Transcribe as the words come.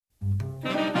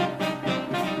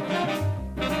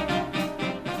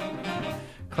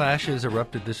clashes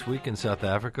erupted this week in South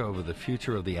Africa over the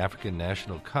future of the African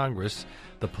National Congress,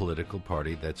 the political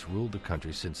party that's ruled the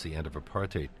country since the end of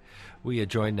apartheid. We are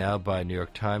joined now by New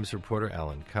York Times reporter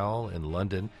Alan-Cowell in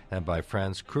London and by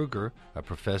Franz Krüger, a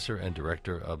professor and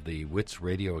director of the Wits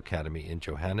Radio Academy in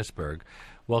Johannesburg.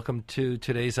 Welcome to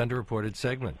today's Underreported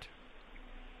segment.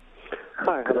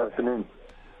 Hi, good afternoon.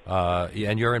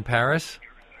 And you're in Paris?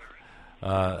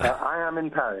 I am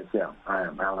in Paris, yeah. I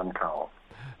am Alan-Cowell.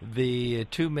 The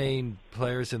two main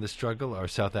players in the struggle are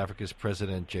South Africa's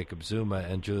President Jacob Zuma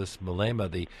and Julius Malema,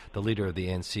 the leader of the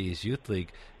ANC's Youth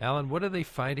League. Alan, what are they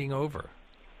fighting over?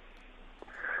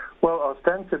 Well,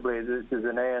 ostensibly, this is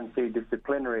an ANC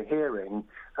disciplinary hearing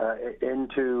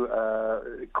into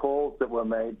calls that were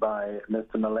made by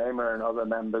Mr. Malema and other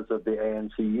members of the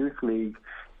ANC Youth League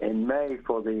in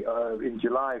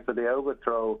July for the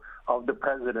overthrow of the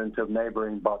president of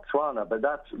neighboring Botswana. But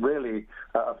that's really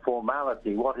a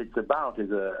formality. What it's about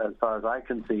is, as far as I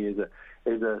can see,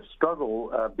 is a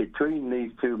struggle between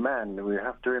these two men. We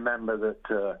have to remember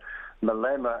that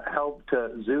Malema helped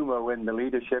Zuma win the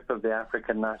leadership of the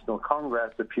African National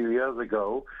Congress a few years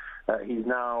ago. He's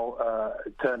now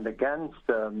turned against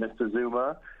Mr.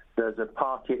 Zuma. There's a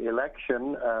party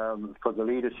election for the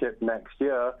leadership next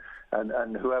year,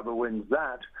 and whoever wins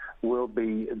that will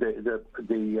be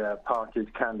the party's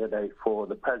candidate for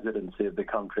the presidency of the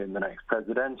country in the next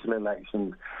presidential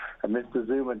elections. And Mr.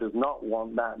 Zuma does not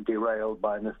want that derailed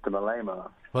by Mr. Malema.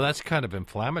 Well, that's kind of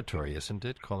inflammatory, isn't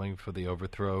it, calling for the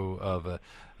overthrow of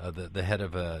the head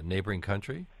of a neighboring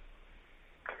country?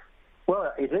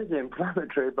 Well, it is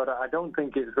inflammatory, but I don't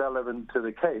think it's relevant to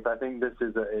the case. I think this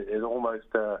is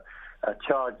almost a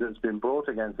charge that's been brought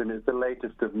against him. It's the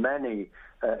latest of many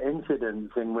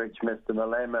incidents in which Mr.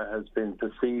 Malema has been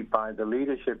perceived by the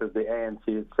leadership of the ANC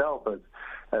itself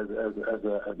as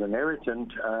an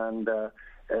irritant, and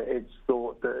it's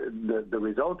thought that the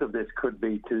result of this could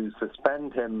be to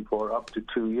suspend him for up to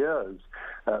 2 years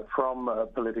from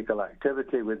political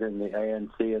activity within the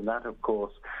ANC, and that, of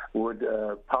course, would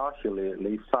partially at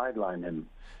least sideline him.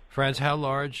 Franz, how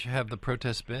large have the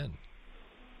protests been?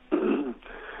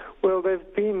 Well,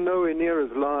 they've been nowhere near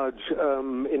as large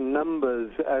in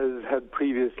numbers as had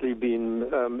previously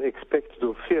been expected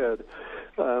or feared.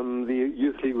 The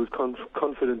Youth League was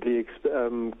confidently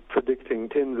predicting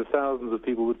tens of thousands of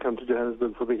people would come to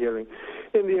Johannesburg for the hearing.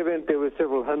 In the event, there were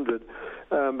several hundred,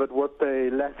 but what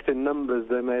they lacked in numbers,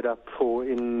 they made up for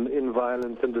in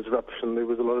violence and disruption. There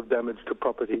was a lot of damage to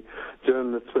property.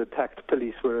 Journalists were attacked,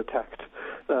 police were attacked.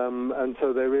 And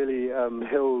so they really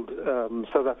held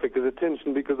South Africa's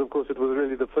attention because, of course, it was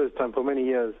really the first time for many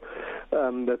years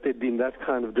that there'd been that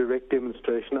kind of direct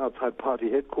demonstration outside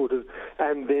party headquarters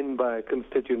and then by a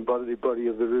constituent body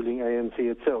of the ruling ANC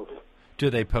itself. Do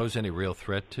they pose any real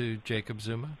threat to Jacob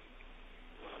Zuma?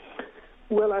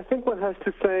 Well, I think one has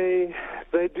to say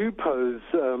they do pose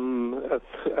a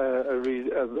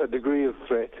degree of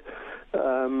threat.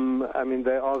 I mean,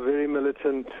 they are very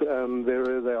militant. They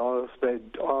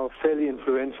are fairly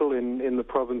influential in the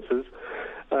provinces.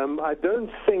 I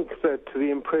don't think that the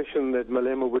impression that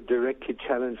Malema would directly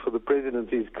challenge for the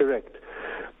presidency is correct.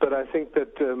 But I think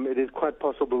that it is quite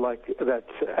possible, like that,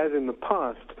 as in the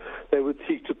past, they would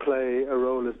seek to play a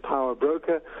role as power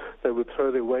broker. They would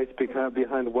throw their weight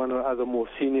behind one or other more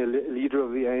senior leader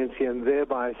of the ANC and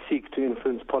thereby seek to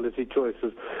influence policy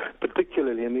choices,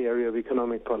 particularly in the area of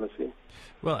economic policy.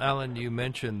 Well, Alan, you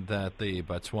mentioned that the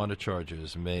Botswana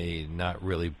charges may not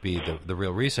really be the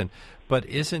real reason, but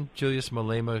isn't Julius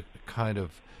Malema kind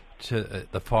of to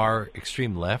the far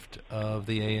extreme left of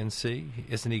the ANC?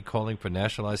 Isn't he calling for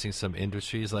nationalizing some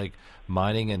industries like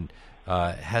mining, and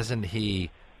hasn't he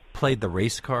played the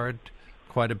race card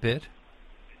quite a bit?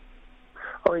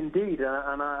 Oh, indeed,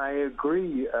 and I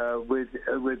agree with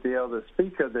the other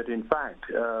speaker that, in fact,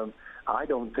 I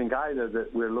don't think either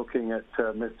that we're looking at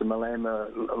Mr. Malema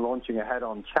launching a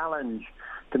head-on challenge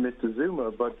to Mr. Zuma,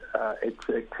 but it's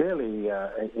clearly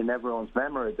in everyone's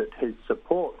memory that his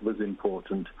support was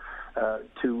important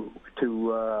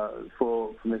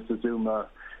for Mr. Zuma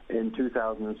in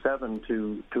 2007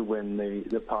 to win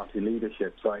the party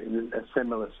leadership. So a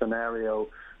similar scenario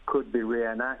could be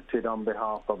reenacted on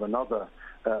behalf of another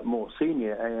more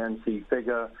senior ANC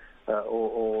figure,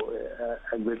 or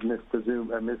with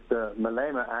Mr.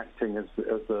 Malema acting as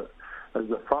the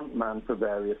front man for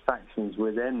various factions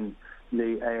within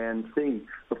the ANC.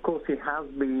 Of course, he has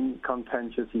been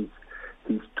contentious.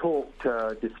 He's talked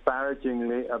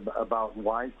disparagingly about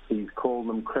whites. He's called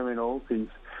them criminals. He's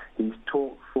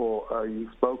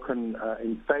spoken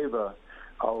in favor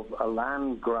a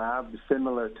land grab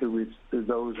similar to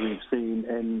those we've seen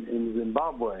in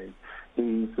Zimbabwe.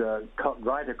 He's cut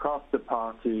right across the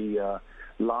party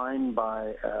line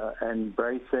by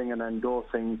embracing and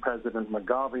endorsing President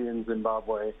Mugabe in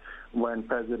Zimbabwe when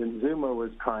President Zuma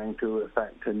was trying to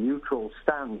effect a neutral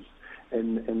stance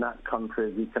in that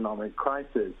country's economic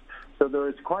crisis. So there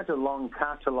is quite a long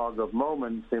catalogue of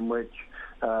moments in which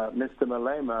Mr.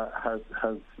 Malema has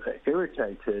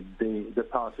irritated the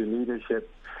party leadership.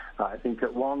 I think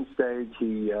at one stage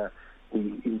he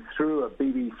threw a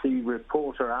BBC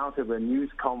reporter out of a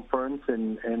news conference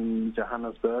in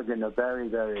Johannesburg in a very,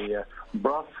 very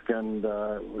brusque and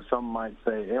some might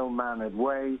say ill-mannered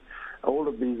way. All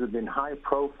of these have been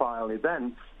high-profile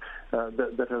events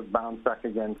that have bounced back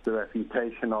against the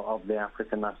reputation of the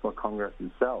African National Congress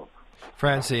itself.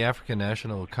 Franz, the African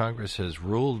National Congress has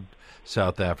ruled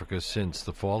South Africa since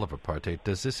the fall of apartheid.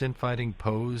 Does this infighting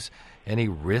pose any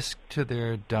risk to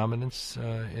their dominance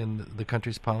in the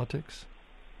country's politics?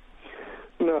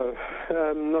 No,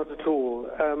 not at all.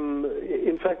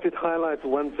 In fact, it highlights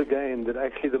once again that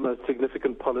actually the most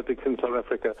significant politics in South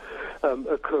Africa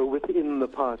occur within the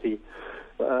party.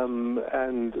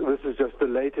 And this is just the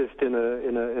latest in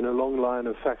a long line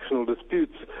of factional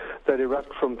disputes that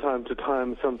erupt from time to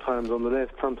time, sometimes on the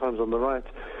left, sometimes on the right.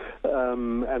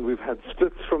 And we've had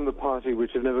splits from the party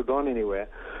which have never gone anywhere.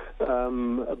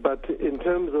 But in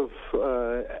terms of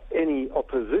any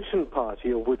opposition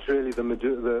party, of which really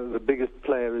the biggest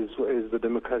player is the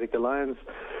Democratic Alliance,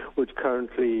 which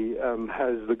currently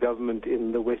has the government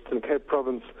in the Western Cape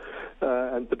province,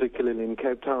 and particularly in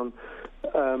Cape Town,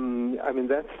 I mean,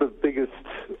 that's the biggest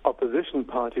opposition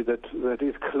party that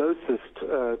is closest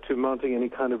to mounting any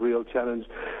kind of real challenge.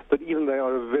 But even they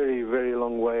are a very, very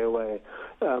long way away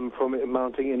from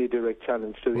mounting any direct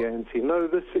challenge to the ANC. No,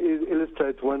 this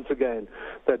illustrates once again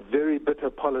that very bitter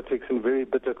politics and very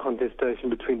bitter contestation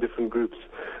between different groups,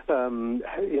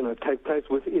 take place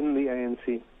within the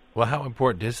ANC. Well, how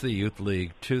important is the Youth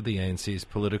League to the ANC's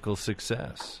political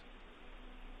success?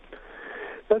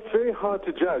 That's very hard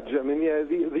to judge. I mean,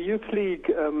 the Youth League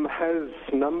has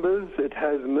numbers, it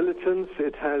has militants,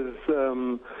 it has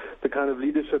the kind of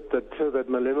leadership that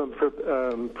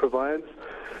Malema provides,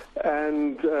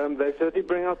 and they certainly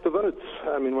bring out the votes.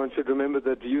 I mean, one should remember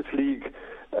that youth leaguers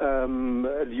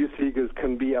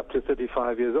can be up to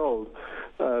 35 years old,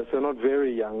 so not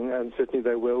very young, and certainly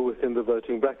they're well within the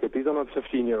voting bracket. These are not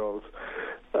 15-year-olds.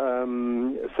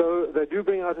 So they do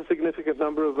bring out a significant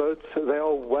number of votes. They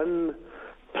are one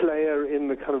player in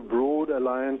the kind of broad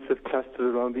alliance that clusters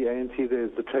around the ANC.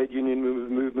 There's the trade union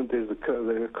movement, there's the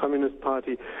Communist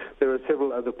Party, there are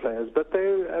several other players. But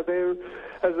they're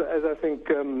as I think,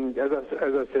 as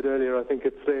I said earlier, I think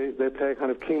they play a kind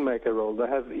of kingmaker role. They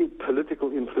have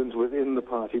political influence within the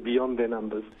party beyond their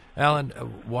numbers. Alan,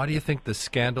 why do you think the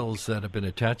scandals that have been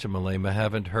attached to Malema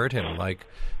haven't hurt him, like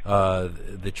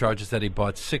the charges that he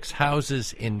bought 6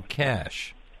 houses in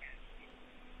cash?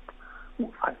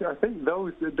 I think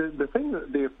the thing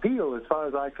that the appeal, as far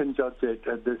as I can judge it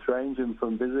at this range and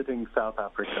from visiting South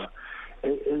Africa,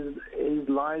 is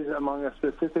lies among a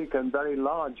specific and very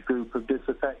large group of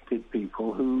disaffected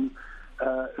people who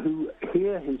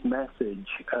hear his message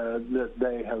that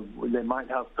they might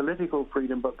have political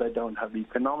freedom, but they don't have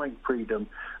economic freedom,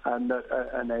 and that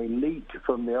an elite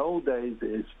from the old days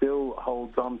still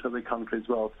holds on to the country's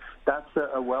wealth. That's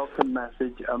a welcome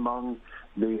message among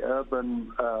the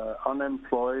urban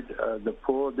unemployed, the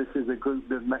poor. This is a group.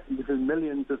 This is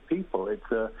millions of people.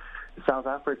 South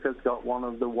Africa's got one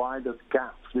of the widest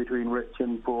gaps between rich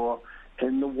and poor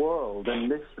in the world,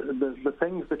 and the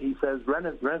things that he says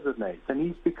resonate, and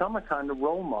he's become a kind of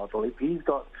role model. If he's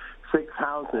got 6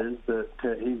 houses that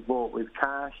he's bought with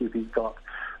cash, if he's got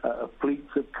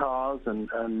fleets of cars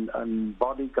and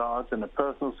bodyguards and a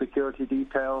personal security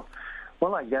detail,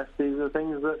 well, I guess these are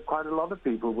things that quite a lot of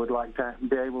people would like to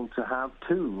be able to have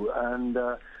too. And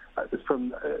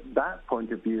from that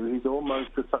point of view, he's almost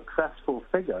a successful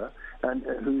figure, and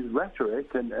whose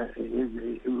rhetoric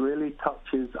really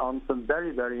touches on some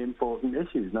very, very important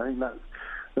issues. And I think that's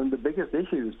one of the biggest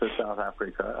issues for South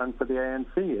Africa and for the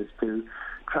ANC, is to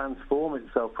transform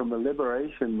itself from a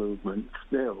liberation movement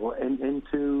still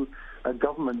into a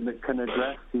government that can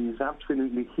address these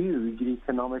absolutely huge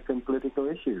economic and political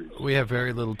issues. We have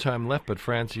very little time left, but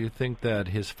Franz, do you think that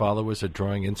his followers are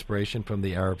drawing inspiration from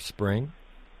the Arab Spring?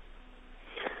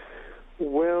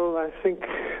 Well, I think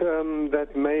that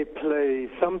may play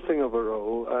something of a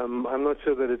role. I'm not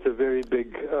sure that it's a very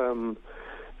big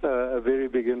a very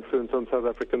big influence on South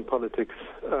African politics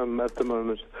at the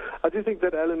moment. I do think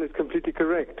that Alan is completely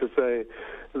correct to say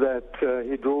that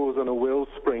he draws on a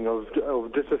wellspring of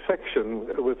disaffection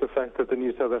with the fact that the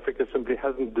new South Africa simply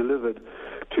hasn't delivered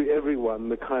to everyone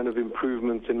the kind of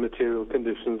improvements in material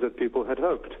conditions that people had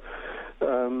hoped.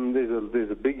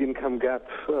 There's a big income gap,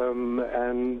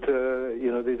 and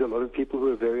there's a lot of people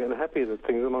who are very unhappy that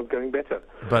things are not going better.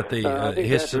 But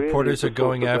his supporters really are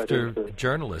going after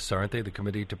journalists, aren't they? The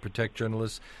Committee to Protect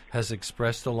Journalists has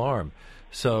expressed alarm.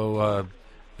 So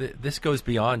this goes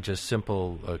beyond just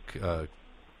simple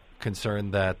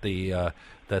concern that the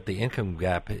income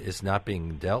gap is not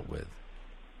being dealt with.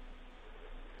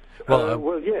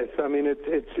 Well, yes. I mean,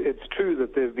 it's true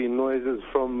that there have been noises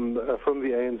from the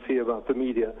ANC about the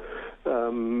media.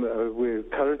 We're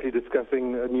currently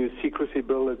discussing a new secrecy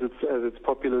bill, as it's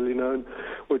popularly known,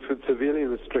 which would severely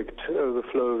restrict the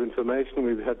flow of information.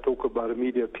 We've had talk about a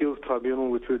media appeals tribunal,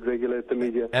 which would regulate the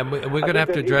media. And we're going to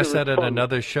have to address that at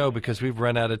another show because we've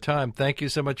run out of time. Thank you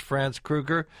so much, Franz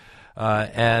Krüger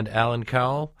and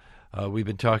Alan-Cowell. We've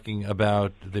been talking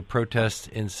about the protests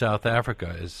in South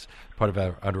Africa as part of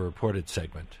our Underreported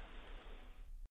segment.